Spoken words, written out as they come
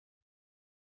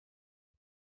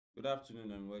Good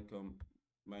afternoon and welcome.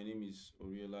 My name is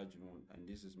Oriola Jimon and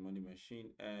this is Money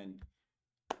Machine. And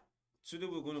today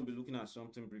we're going to be looking at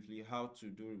something briefly, how to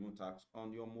do remote tasks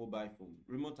on your mobile phone.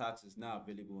 Remote tasks is now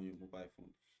available on your mobile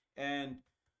phone. And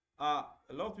a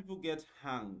lot of people get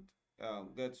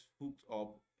get hooked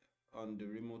up on the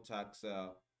remote tasks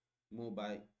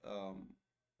mobile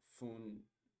phone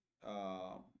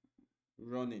uh,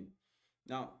 running.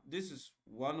 Now, this is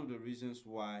one of the reasons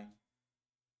why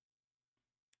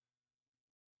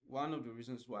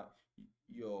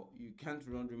you can't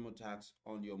run remote tasks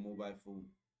on your mobile phone.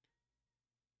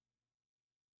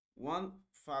 One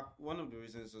of the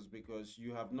reasons is because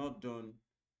you have not done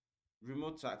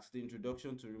remote tasks, the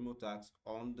introduction to remote tasks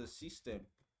on the system.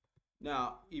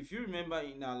 Now, if you remember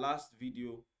in our last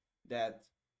video that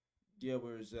there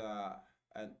was a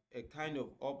kind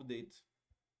of update,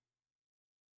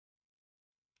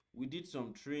 we did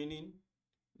some training.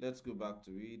 Let's go back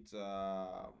to it.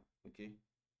 Okay,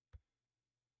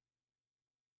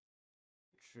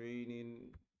 training,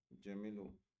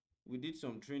 Jamilo. We did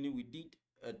some training. We did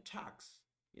a task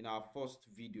in our first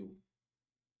video.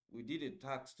 We did a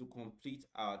task to complete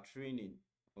our training.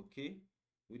 Okay,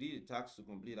 we did a task to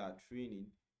complete our training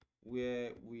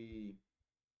where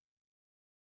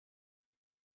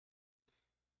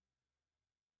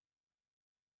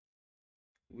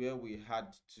where we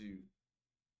had to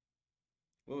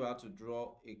where we had to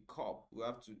draw a cup. We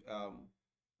have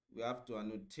to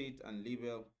annotate and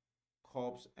label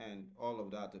cups and all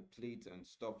of that, the plates and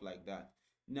stuff like that.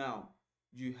 Now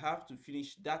you have to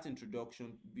finish that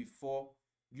introduction before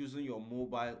using your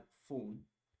mobile phone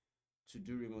to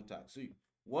do remote tasks. So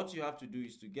what you have to do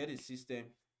is to get a system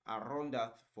and run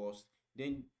that first.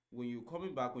 Then when you're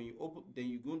coming back, when you open, then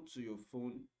you go to your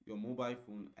phone, your mobile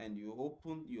phone, and you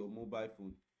open your mobile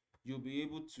phone, you'll be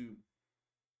able to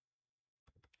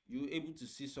you're able to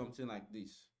see something like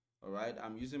this. All right,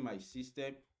 I'm using my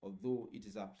system, although it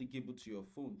is applicable to your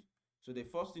phone. So the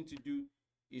first thing to do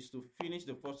is to finish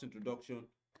the first introduction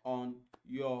on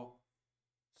your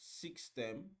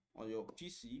system, on your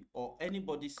PC or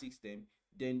anybody's system.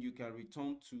 Then you can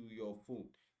return to your phone.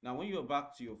 Now when you're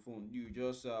back to your phone, you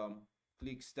just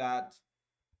click start,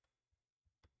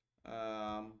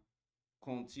 um,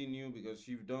 continue, because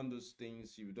you've done those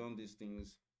things, you've done these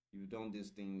things, you've done these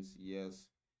things. Yes,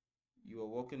 you are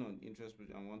working on interest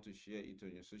and want to share it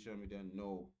on your social media.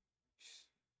 No,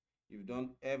 you've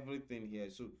done everything here.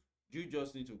 So you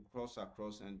just need to cross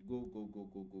across and go, go, go,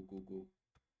 go, go, go, go.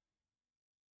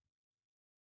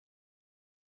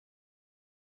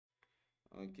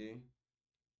 Okay,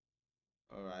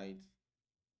 all right.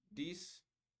 This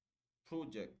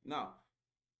project now,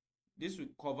 this will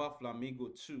cover Flamingo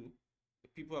too.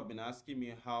 People have been asking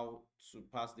me how to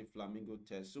pass the Flamingo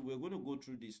test, so we're going to go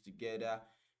through this together.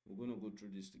 We're going to go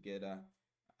through this together.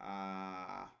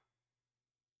 uh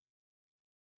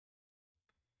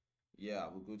yeah,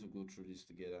 we're going to go through this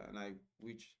together. And I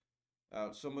which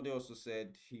somebody also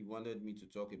said he wanted me to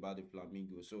talk about the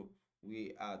Flamingo, so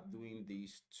we are doing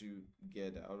these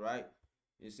together. All right,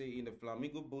 you say in the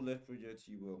Flamingo bullet project,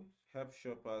 you will help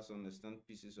shoppers understand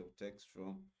pieces of text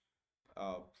from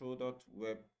product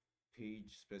web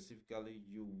page. Specifically,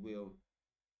 you will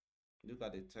look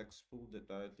at the text pool that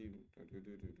directly.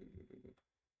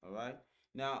 All right,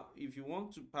 now if you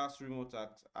want to pass remote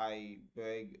tasks, I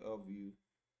beg of you,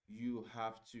 you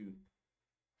have to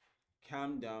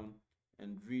calm down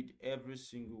and read every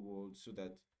single word so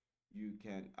that you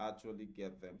can actually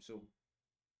get them. So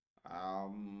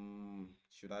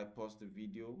should I pause the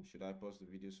video? Should I pause the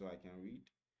video so I can read?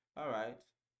 All right,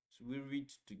 so we read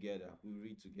together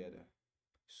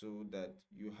so that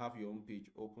you have your own page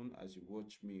open as you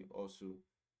watch me also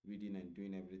reading and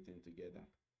doing everything together.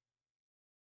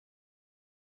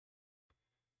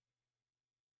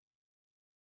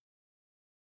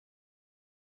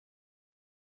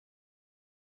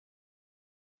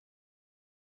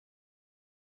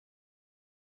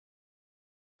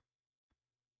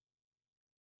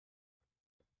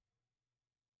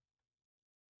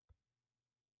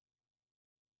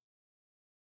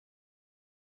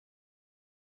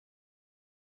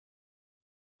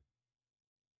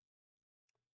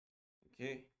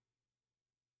 Okay,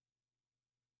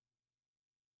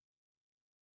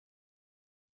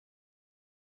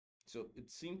 so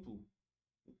it's simple.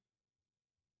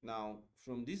 Now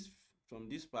from this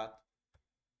part,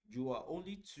 you are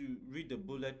only to read the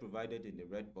bullet provided in the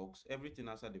red box. Everything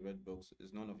outside the red box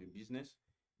is none of your business.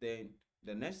 Then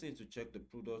the next thing is to check the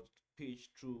product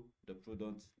page through the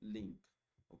product link.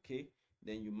 Okay,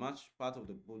 then you match part of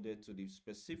the bullet to the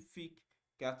specific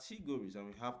categories, and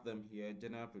we have them here: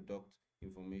 general product,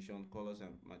 information, colors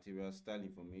and materials, style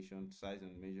information, size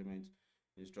and measurement,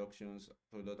 instructions,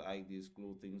 product IDs,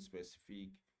 clothing specific,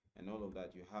 and all of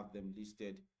that. You have them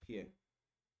listed here.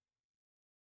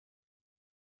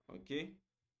 Okay,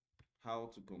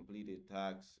 how to complete a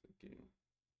task. Okay.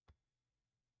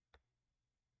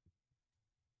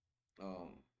 Um,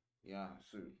 yeah,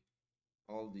 so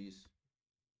all these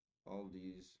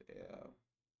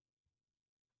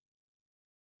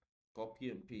copy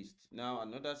and paste. Now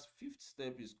another fifth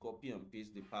step is copy and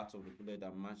paste the parts of the bullet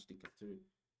that match the category.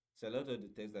 Select the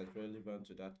text that's relevant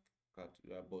to that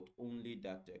category, but only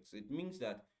that text. It means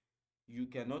that you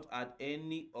cannot add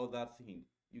any other thing.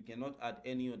 You cannot add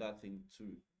any other thing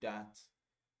to that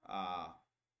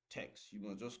text. You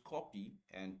must just copy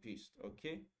and paste.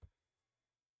 Okay.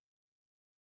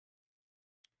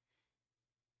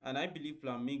 And I believe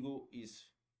Flamingo is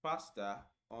faster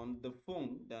on the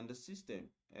phone than the system.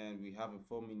 And we have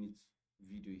a 4-minute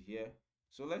video here.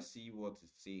 So let's see what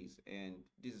it says. And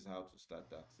this is how to start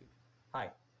that. Hi,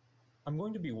 I'm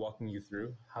going to be walking you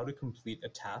through how to complete a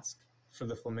task for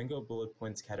the Flamingo Bullet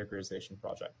Points Categorization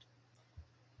project.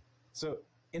 So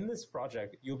in this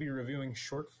project, you'll be reviewing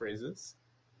short phrases,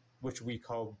 which we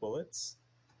call bullets,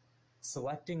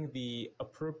 selecting the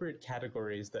appropriate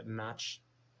categories that match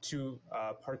to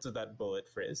parts of that bullet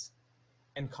phrase,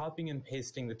 and copying and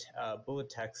pasting the bullet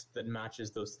text that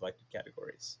matches those selected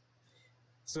categories.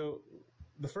 So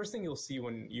the first thing you'll see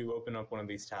when you open up one of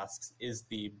these tasks is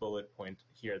the bullet point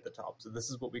here at the top. So this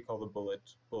is what we call the bullet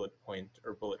point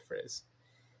or bullet phrase.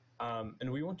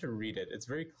 And we want to read it. It's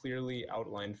very clearly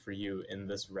outlined for you in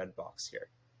this red box here.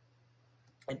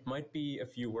 It might be a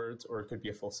few words or it could be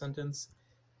a full sentence,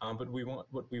 but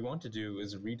what we want to do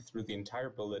is read through the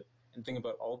entire bullet and think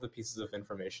about all the pieces of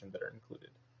information that are included.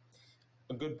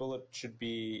 A good bullet should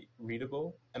be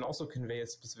readable and also convey a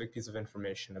specific piece of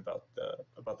information about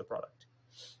the product.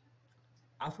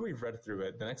 After we've read through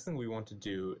it, the next thing we want to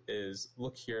do is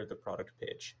look here at the product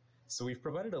page. So we've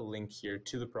provided a link here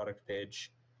to the product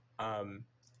page,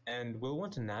 and we'll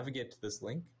want to navigate to this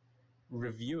link,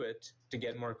 review it to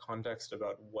get more context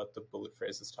about what the bullet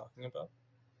phrase is talking about,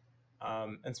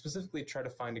 and specifically try to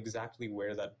find exactly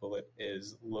where that bullet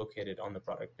is located on the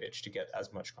product page to get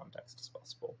as much context as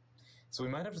possible. So we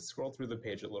might have to scroll through the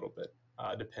page a little bit,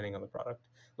 depending on the product.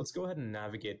 Let's go ahead and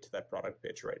navigate to that product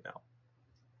page right now.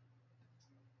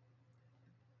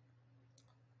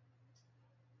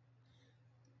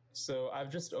 So I've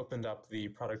just opened up the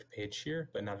product page here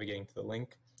by navigating to the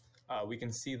link. We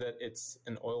can see that it's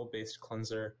an oil-based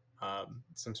cleanser,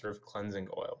 some sort of cleansing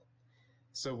oil.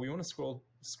 So we want to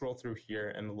scroll through here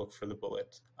and look for the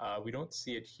bullet. We don't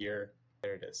see it here.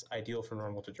 There it is, ideal for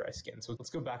normal to dry skin. So let's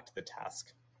go back to the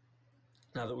task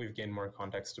now that we've gained more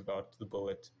context about the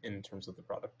bullet in terms of the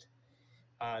product.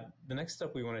 The next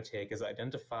step we want to take is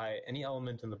identify any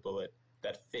element in the bullet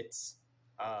that fits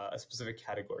a specific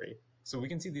category. So we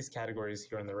can see these categories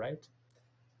here on the right.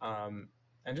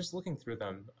 And just looking through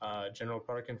them, general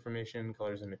product information,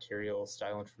 colors and materials,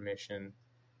 style information.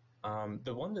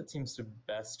 The one that seems to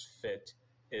best fit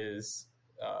is,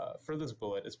 for this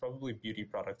bullet, is probably beauty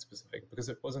product specific because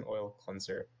it was an oil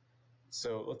cleanser.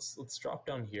 So let's drop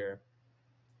down here.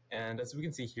 And as we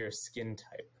can see here, skin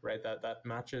type, right? That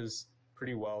matches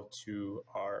pretty well to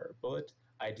our bullet,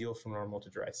 ideal for normal to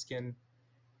dry skin.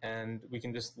 And we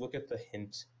can just look at the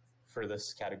hint for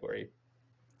this category.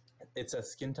 It says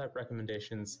skin type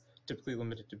recommendations, typically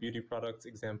limited to beauty products,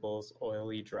 examples,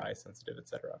 oily, dry, sensitive,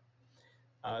 etc.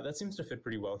 That seems to fit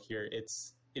pretty well here.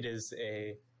 It is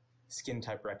a skin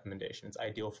type recommendation. It's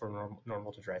ideal for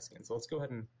normal to dry skin. So let's go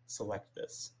ahead and select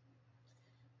this.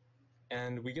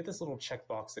 And we get this little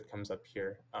checkbox that comes up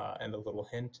here and a little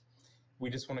hint. We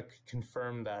just want to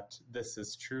confirm that this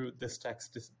is true. This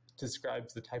text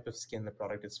describes the type of skin the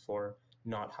product is for,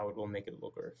 not how it will make it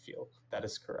look or feel. That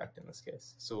is correct in this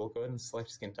case. So we'll go ahead and select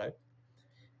skin type.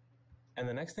 And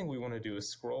the next thing we want to do is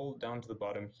scroll down to the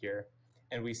bottom here,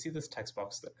 and we see this text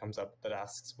box that comes up that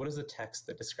asks, what is the text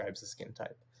that describes the skin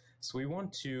type? So we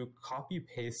want to copy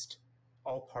paste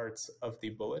all parts of the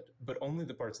bullet, but only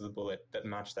the parts of the bullet that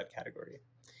match that category.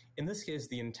 In this case,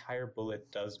 the entire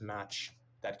bullet does match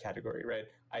that category, right?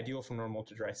 Ideal from normal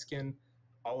to dry skin,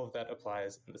 all of that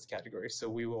applies in this category. So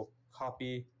we will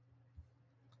copy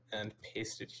and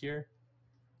paste it here.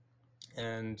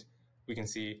 And we can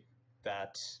see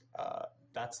that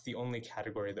that's the only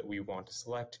category that we want to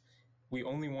select. We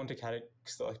only want to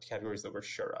select categories that we're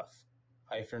sure of.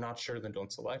 If you're not sure, then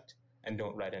don't select and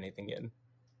don't write anything in.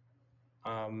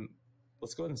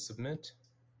 Let's go ahead and submit.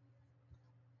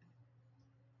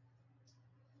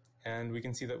 And we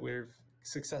can see that we've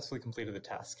successfully completed the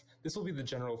task. This will be the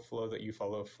general flow that you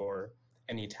follow for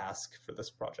any task for this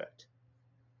project.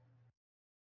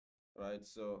 Right.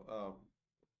 So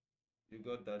you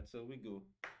got that. So we go.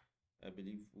 I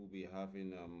believe we'll be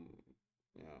having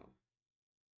yeah.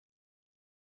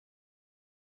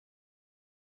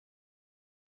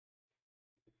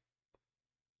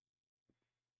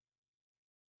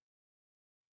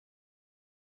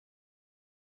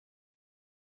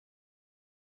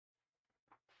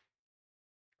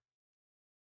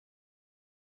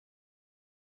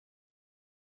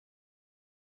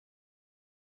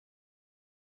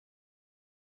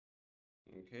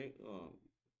 Okay.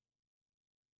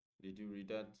 Did you read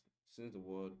that? Since the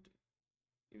word,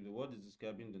 if the word is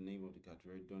describing the name of the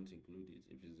category, don't include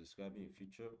it. If it's describing a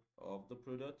feature of the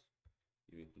product,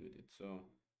 you include it. So,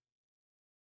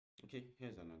 okay,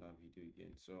 here's another video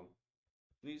again. So,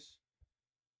 please,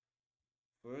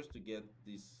 for us to get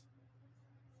this.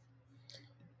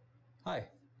 Hi,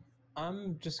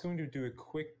 I'm just going to do a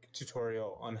quick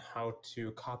tutorial on how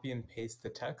to copy and paste the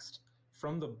text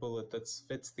from the bullet that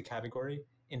fits the category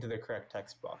into the correct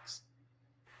text box.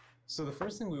 So the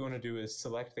first thing we want to do is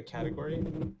select the category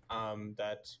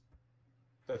that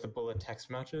the bullet text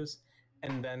matches,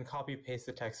 and then copy paste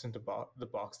the text into the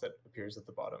box that appears at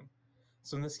the bottom.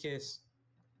 So in this case,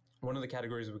 one of the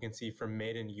categories we can see for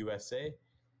Made in USA,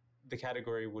 the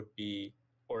category would be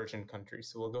origin country.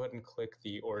 So we'll go ahead and click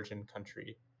the origin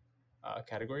country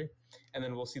category, and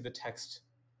then we'll see the text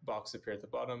box appear at the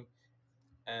bottom.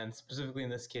 And specifically in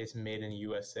this case, Made in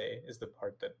USA is the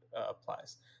part that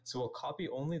applies. So we'll copy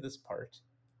only this part,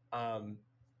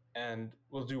 and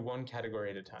we'll do one category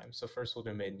at a time. So first we'll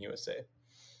do Made in USA.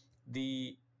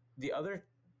 The other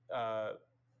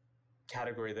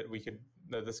category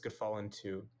that this could fall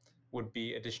into would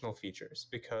be additional features,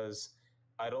 because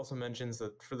it also mentions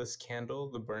that for this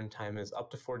candle, the burn time is up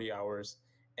to 40 hours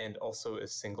and also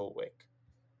is single wick.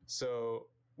 So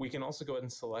we can also go ahead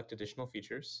and select additional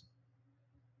features,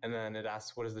 and then it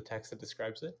asks what is the text that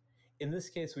describes it. In this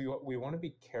case, we want to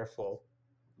be careful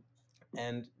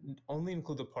and only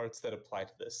include the parts that apply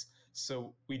to this.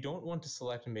 So we don't want to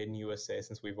select Made in USA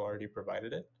since we've already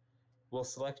provided it. We'll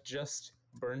select just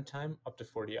burn time up to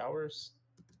 40 hours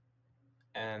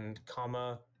and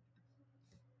comma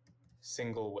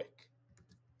single wick.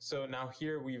 So now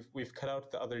here we've cut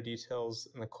out the other details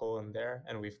in the colon there,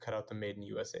 and we've cut out the Made in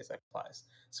USA that applies.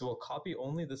 So we'll copy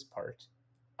only this part,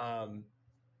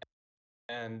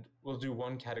 and we'll do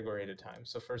one category at a time.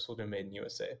 So first we'll do Made in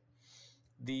USA.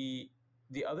 The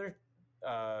other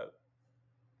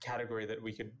category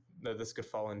that this could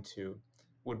fall into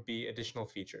would be additional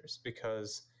features,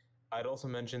 because it also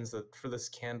mentions that for this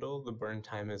candle, the burn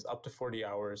time is up to 40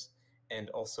 hours and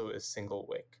also is single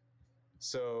wick.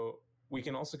 So we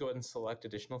can also go ahead and select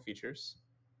additional features,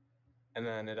 and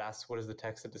then it asks what is the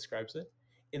text that describes it.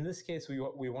 In this case, we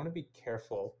want to be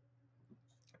careful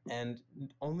and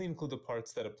only include the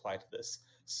parts that apply to this.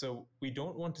 So we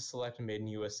don't want to select Made in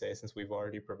USA since we've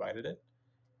already provided it.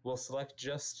 We'll select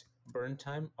just burn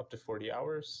time up to 40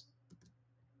 hours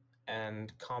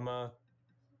and comma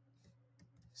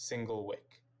single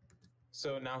wick.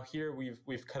 So now here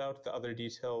we've cut out the other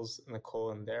details in the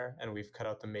colon there, and we've cut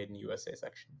out the Made in USA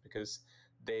section because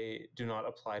they do not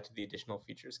apply to the additional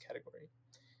features category.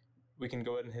 We can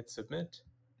go ahead and hit submit,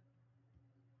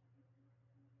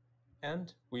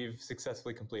 and we've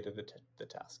successfully completed the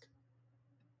task.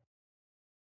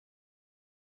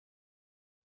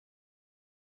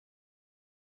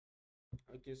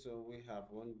 Okay, so we have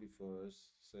one before us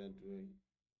said we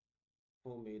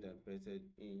homemade and printed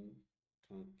in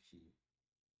Turkey.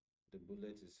 The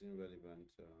bullet is irrelevant.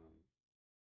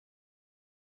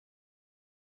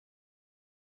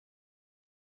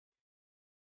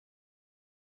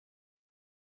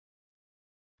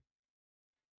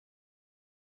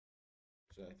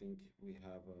 So I think we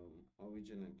have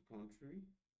origin and country.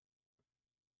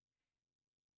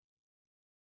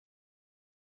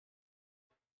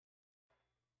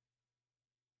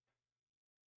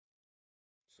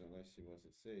 So let's see what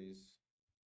it says.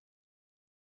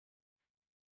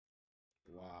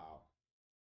 Wow.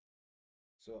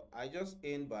 So I just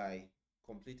end by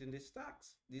completing this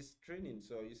training.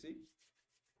 So you see,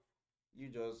 you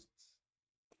just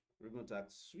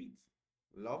Remotasks sweet.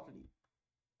 Lovely.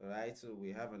 All right, so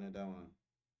we have another one.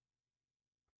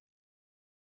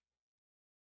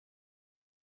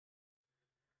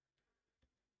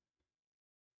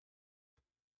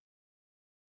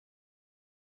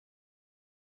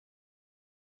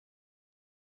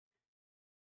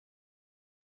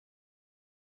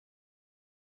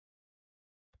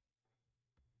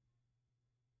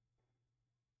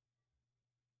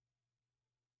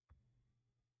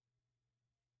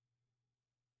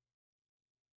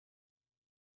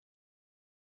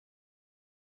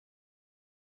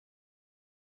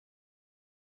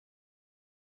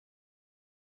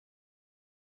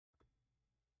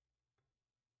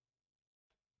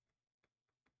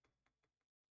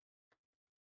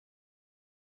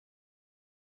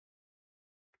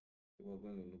 So we're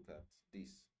going to look at this.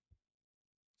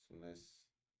 So let's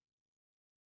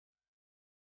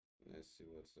see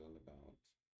what's all about.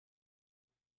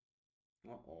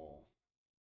 Uh-oh.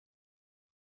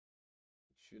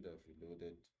 Should have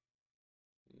reloaded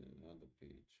in another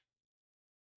page.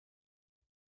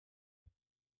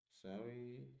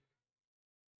 Sorry.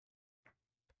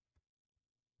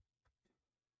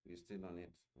 We're still on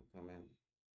it. We'll come in.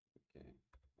 Okay.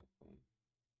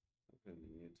 Open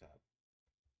the new tab.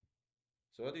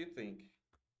 So what do you think?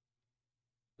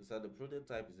 Is that the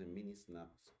prototype is a mini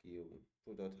snap scale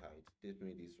product height. Did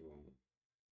me this wrong.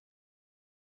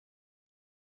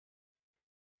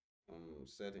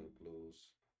 Set and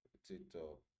close.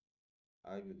 TikTok.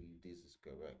 I believe this is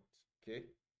correct. Okay.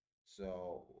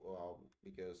 So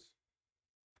because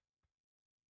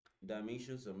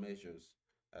dimensions and measures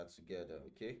are together.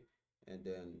 Okay. And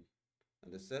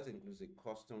the set includes a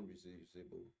custom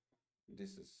reusable.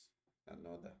 This is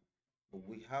another. But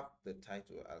we have the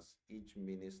title as each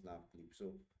mini snap clip.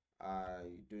 So I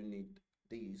don't need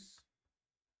this.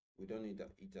 We don't need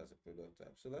it as a product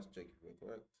type. So let's check if we're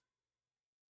correct.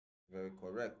 Very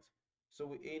correct. So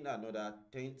we in another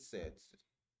 10 sets.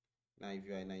 Now, if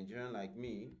you're a Nigerian like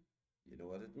me, you know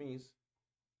what it means.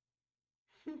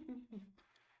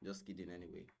 Just kidding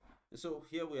anyway. So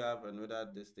here we have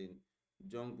another distinct.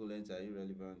 Junk bullets are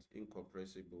irrelevant,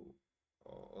 incompressible,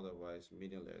 or otherwise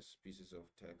meaningless pieces of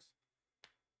text.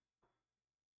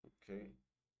 Okay.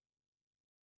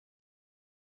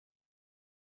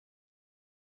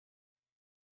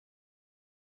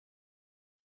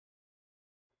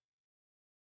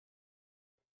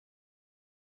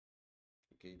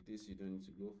 Okay, this you don't need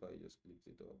to go for, you just click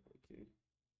it up. Okay.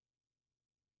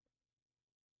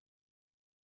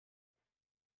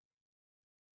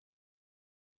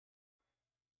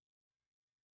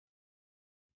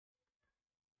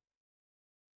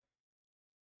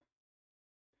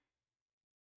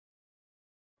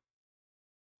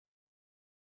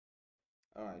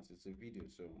 All right, it's a video,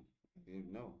 so I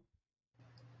didn't know.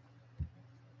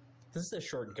 This is a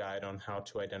short guide on how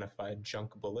to identify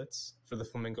junk bullets for the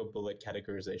Flamingo bullet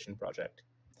categorization project.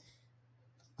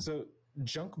 So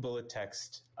junk bullet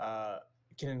text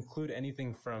can include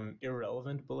anything from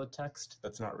irrelevant bullet text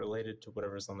that's not related to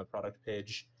whatever's on the product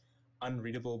page,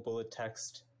 unreadable bullet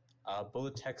text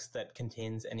that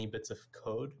contains any bits of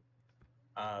code,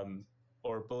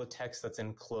 or bullet text that's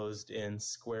enclosed in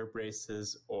square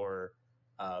braces or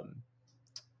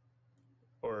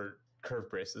curve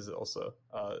braces also,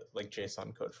 like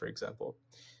JSON code, for example.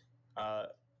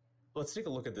 Let's take a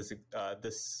look at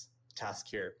this task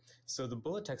here. So the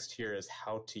bullet text here is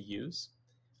how to use.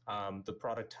 The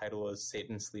product title is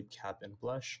Satan, Sleep, Cap, and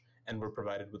Blush, and we're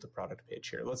provided with the product page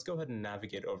here. Let's go ahead and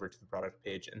navigate over to the product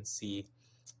page and see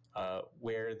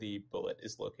where the bullet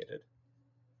is located.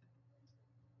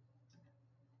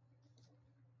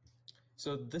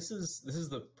 So this is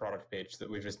the product page that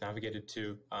we've just navigated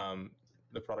to.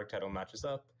 The product title matches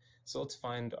up. So let's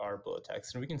find our bullet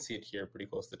text, and we can see it here pretty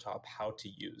close to the top, how to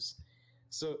use.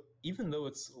 So even though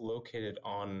it's located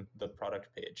on the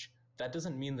product page, that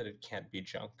doesn't mean that it can't be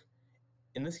junk.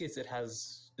 In this case,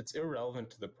 it's irrelevant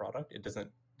to the product. It doesn't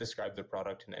describe the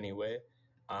product in any way.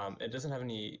 It doesn't have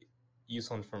any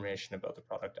useful information about the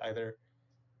product either.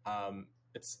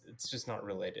 It's just not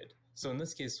related. So in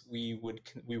this case, we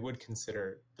would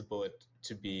consider the bullet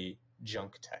to be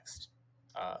junk text.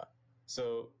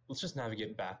 So let's just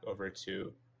navigate back over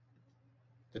to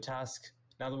the task.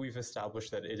 Now that we've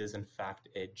established that it is in fact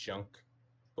a junk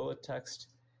bullet text,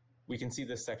 we can see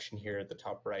this section here at the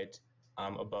top right,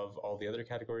 above all the other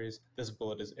categories. This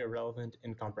bullet is irrelevant,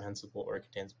 incomprehensible, or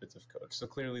contains bits of code. So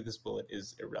clearly this bullet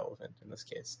is irrelevant in this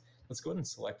case. Let's go ahead and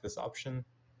select this option,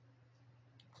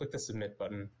 click the submit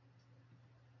button,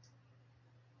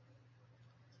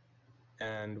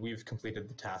 and we've completed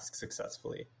the task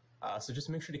successfully. So just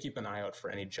make sure to keep an eye out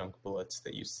for any junk bullets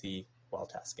that you see while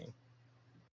tasking.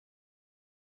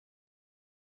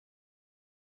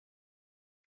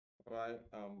 All right.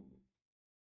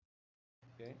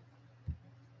 Okay.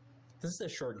 This is a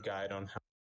short guide on how.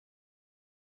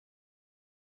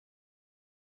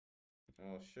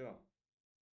 Oh, sure.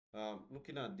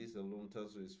 Looking at this alone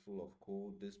tells you it's full of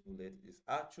code. This bullet is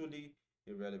actually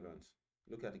irrelevant.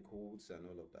 Look at the codes and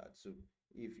all of that. So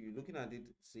if you're looking at it,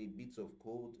 say bits of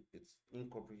code, it's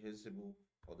incomprehensible,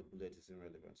 or the bullet is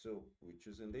irrelevant. So we're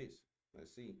choosing this.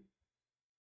 Let's see.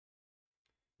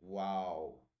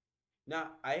 Wow.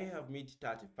 Now I have made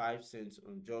 35 cents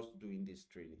on just doing this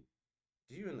training.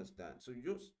 Do you understand? So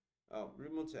just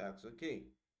Remotasks. Okay.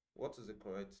 What is the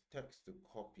correct text to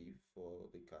copy for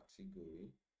the category?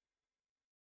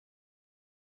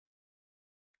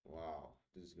 Wow.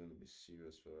 this is going to be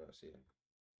serious for us here.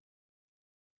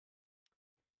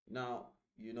 Now,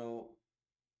 you know,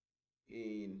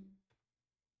 in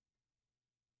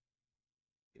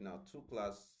in our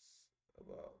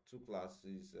about two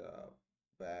classes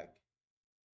back,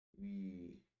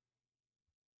 we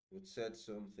would said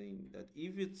something that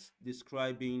if it's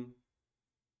describing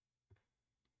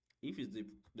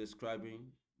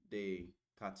the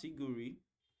category,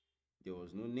 there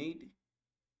was no need.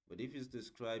 But if it's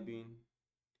describing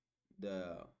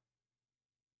the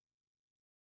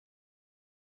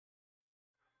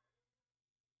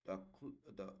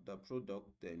the product,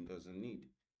 then doesn't need.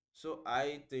 So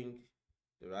I think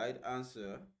the right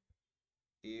answer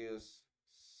is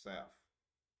self.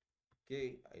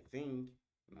 Okay, I think,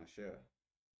 I'm not sure.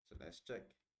 So let's check.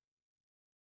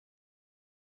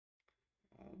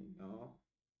 Oh no,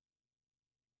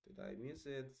 did I miss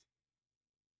it?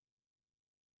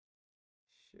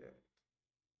 Shit.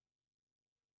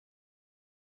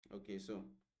 Okay, so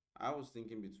I was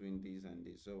thinking between these and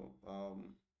this. So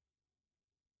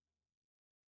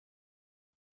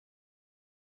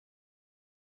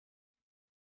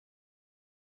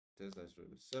test that's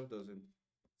true.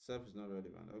 Self is not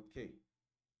relevant. Okay.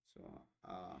 So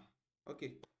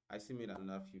okay, I still made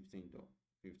another 15 though.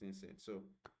 15 cents. So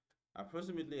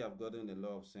approximately I've gotten a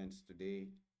lot of cents today.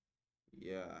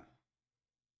 Yeah,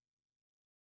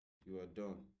 you are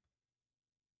done.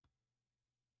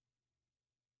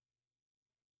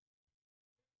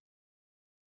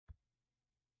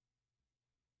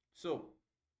 So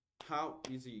how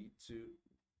easy to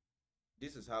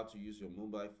this is how to use your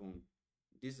mobile phone.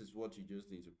 This is what you just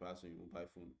need to pass on your mobile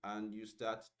phone, and you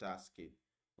start tasking.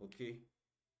 Okay,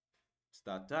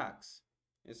 start tasks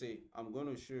and say, I'm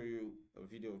going to show you a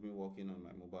video of me working on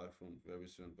my mobile phone very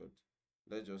soon, but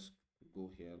let's just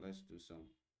go here. Let's do some.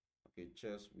 Okay,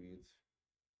 chess with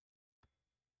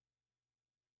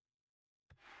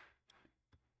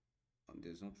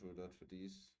there's no product for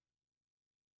this.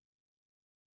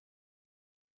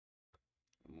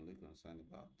 I'm only concerned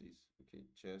about this. Okay,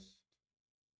 chest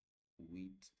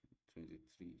width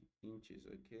 23 inches.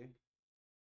 Okay,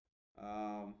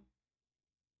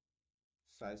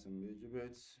 size and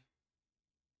measurements,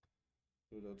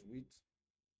 product width.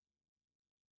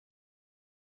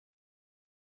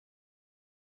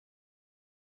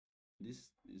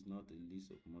 This is not a list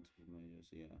of multiple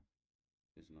measures. Yeah,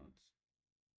 it's not.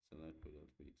 Select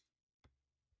product width.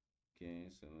 Okay,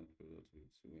 select product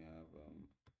width. So we have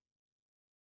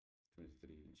 23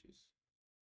 inches.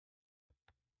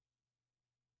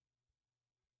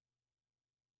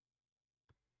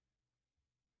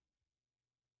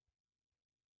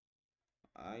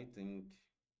 I think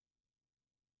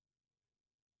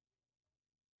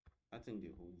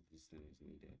the whole distance is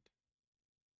needed.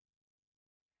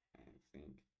 I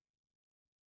think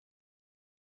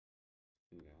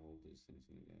the whole distance is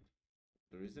needed.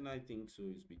 The reason I think so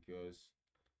is because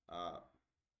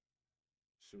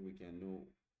so we can know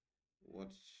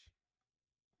what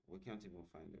we can't even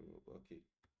find the rope. Okay,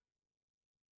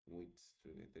 width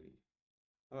 23.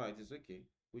 All right, it's okay.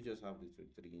 We just have the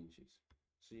 23 inches.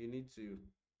 So you need to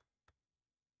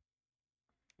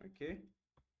okay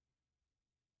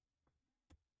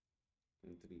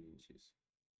 23 inches.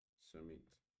 Submit.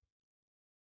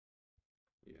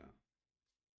 Yeah.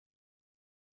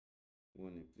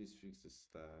 Warning, please fix the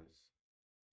stars.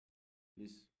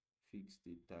 Please fix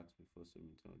the tags before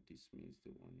submitting or dismiss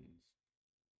the warnings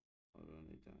or run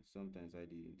it down. Sometimes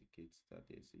ID indicates that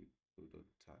there's a product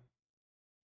tag.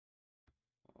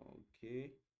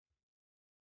 Okay.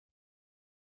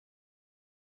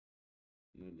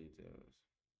 No late errors.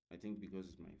 I think because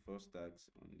it's my first tags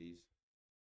on this,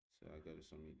 so I gotta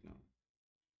submit now.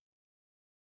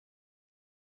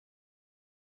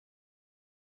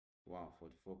 Wow,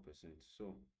 44%.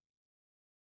 So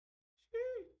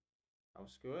I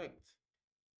was correct.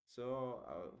 So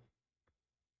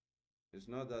it's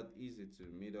not that easy to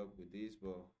meet up with this,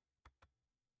 but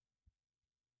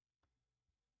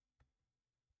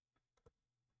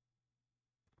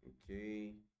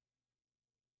okay.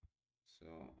 So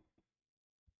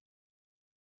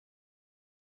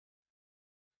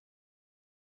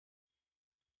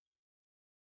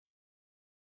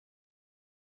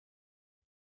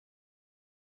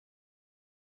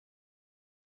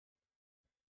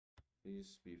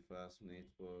please be fast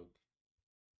network.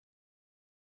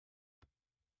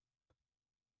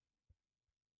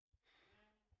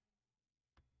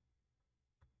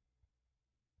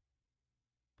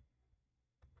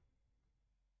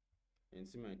 And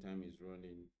see my time is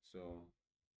running, so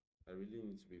I really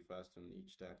need to be fast on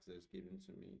each task that's given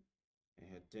to me. I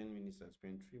had 10 minutes. I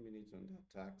spent 3 minutes on that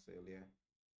task earlier.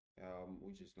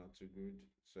 which is not too good.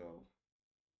 So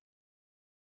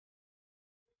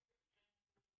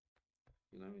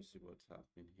let me see what's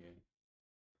happening here.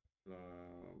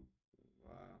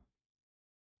 Wow,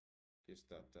 this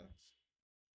that tax.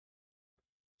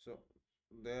 So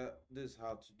there, this is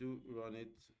how to do run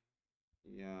it.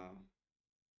 Yeah.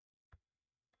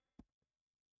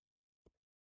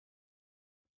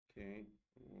 Okay.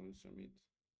 We'll submit.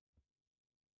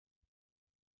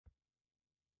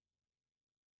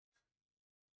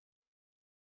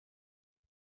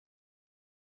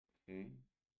 Okay.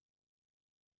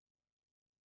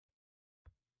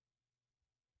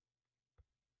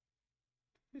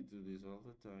 I do this all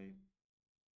the time.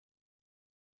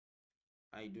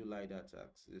 I do like that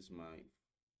tax. It's my.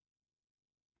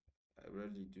 I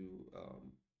rarely do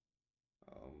um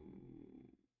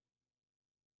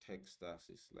text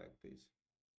tasks like this.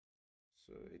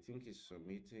 So I think it's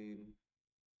submitting.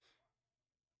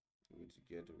 Going to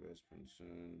get a response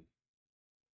soon.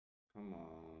 Come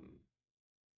on,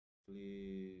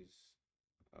 please.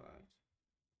 All right,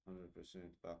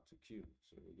 100% back to queue.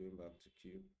 So we're going back to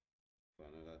queue for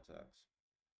another task.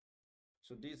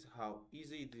 So this is how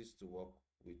easy it is to work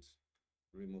with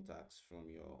Remotasks from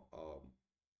your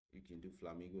you can do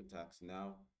Flamingo tax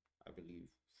now, I believe,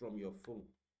 from your phone.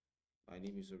 My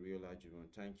name is Oriola Jimon.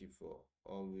 Thank you for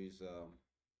always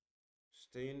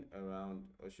staying around.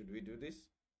 Or should we do this?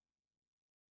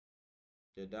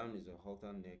 The down is a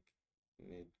halter neck,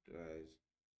 neck rise,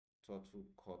 thoughtful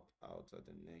cut out at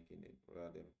the neck in it,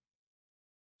 rather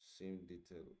same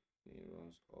detail. It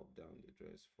runs up down the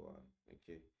dress for.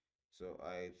 Okay, so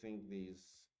I think this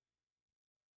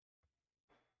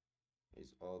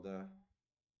is other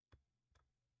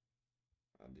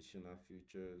additional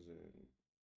features and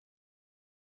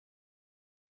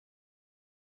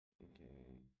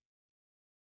okay.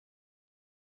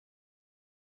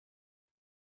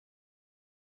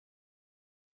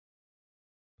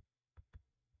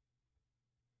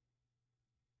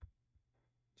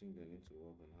 I think they need to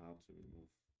work on how to remove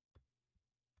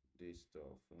this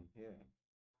stuff from here.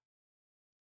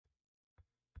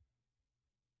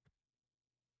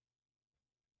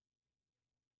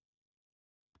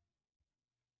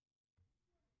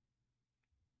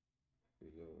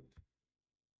 Reload.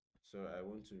 So I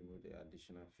want to remove the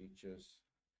additional features.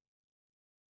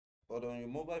 But on your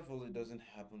mobile phone, it doesn't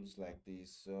happen like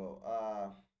this. So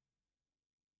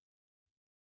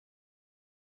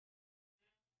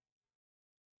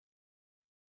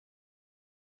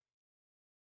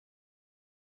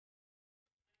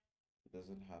it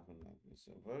doesn't happen like this.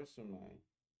 So very soon my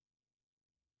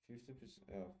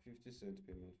 50% 50 cent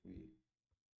payment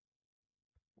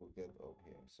will get up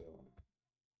here. So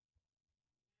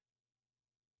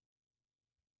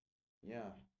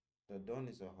yeah, the done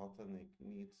is a halter neck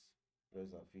needs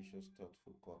reservations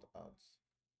thoughtful cutouts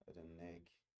at the neck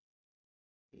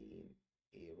in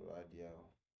a radial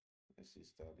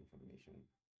assisted information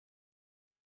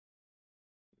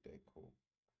deco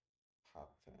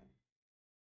pattern.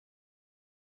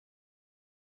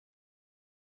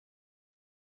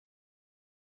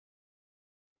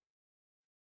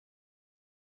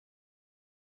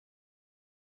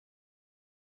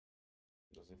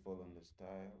 Does it fall on the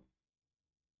style?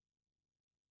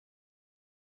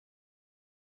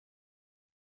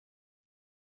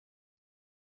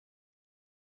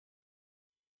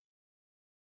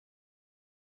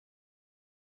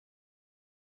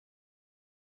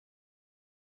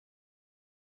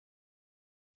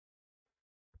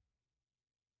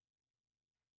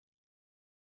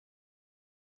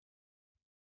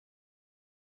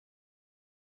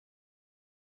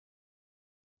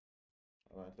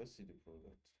 All right, let's see the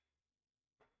product.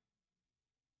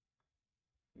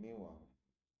 Meanwhile,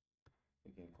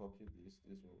 we can copy this.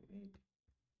 This is what we need.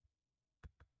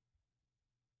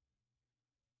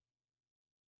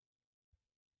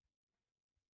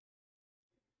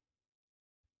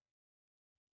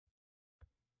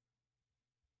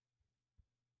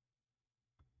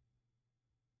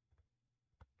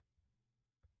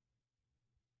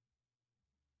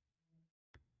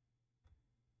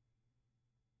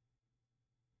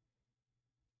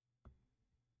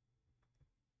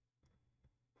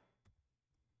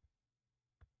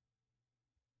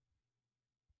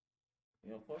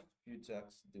 First few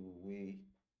tasks, the way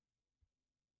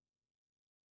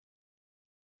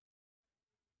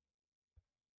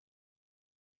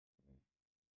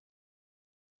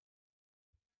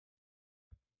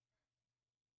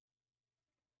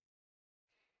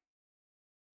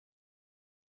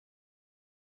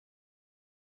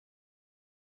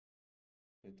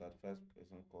with that first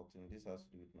person cutting, this has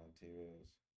to do with materials.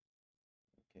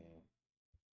 Okay.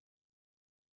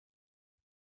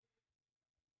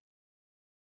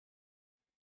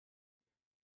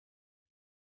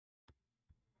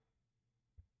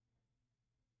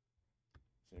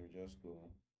 So we just go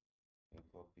and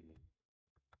copy.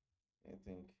 I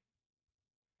think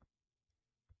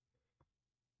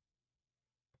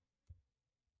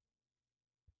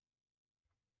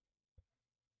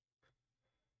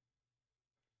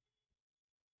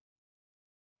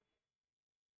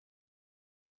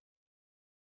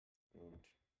good.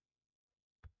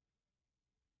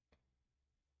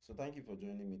 So thank you for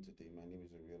joining me today. My name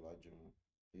is Ariel Ajumo.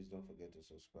 Please don't forget to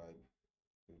subscribe.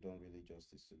 We've done really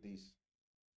justice to this.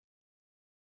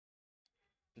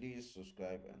 Please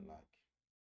subscribe and like.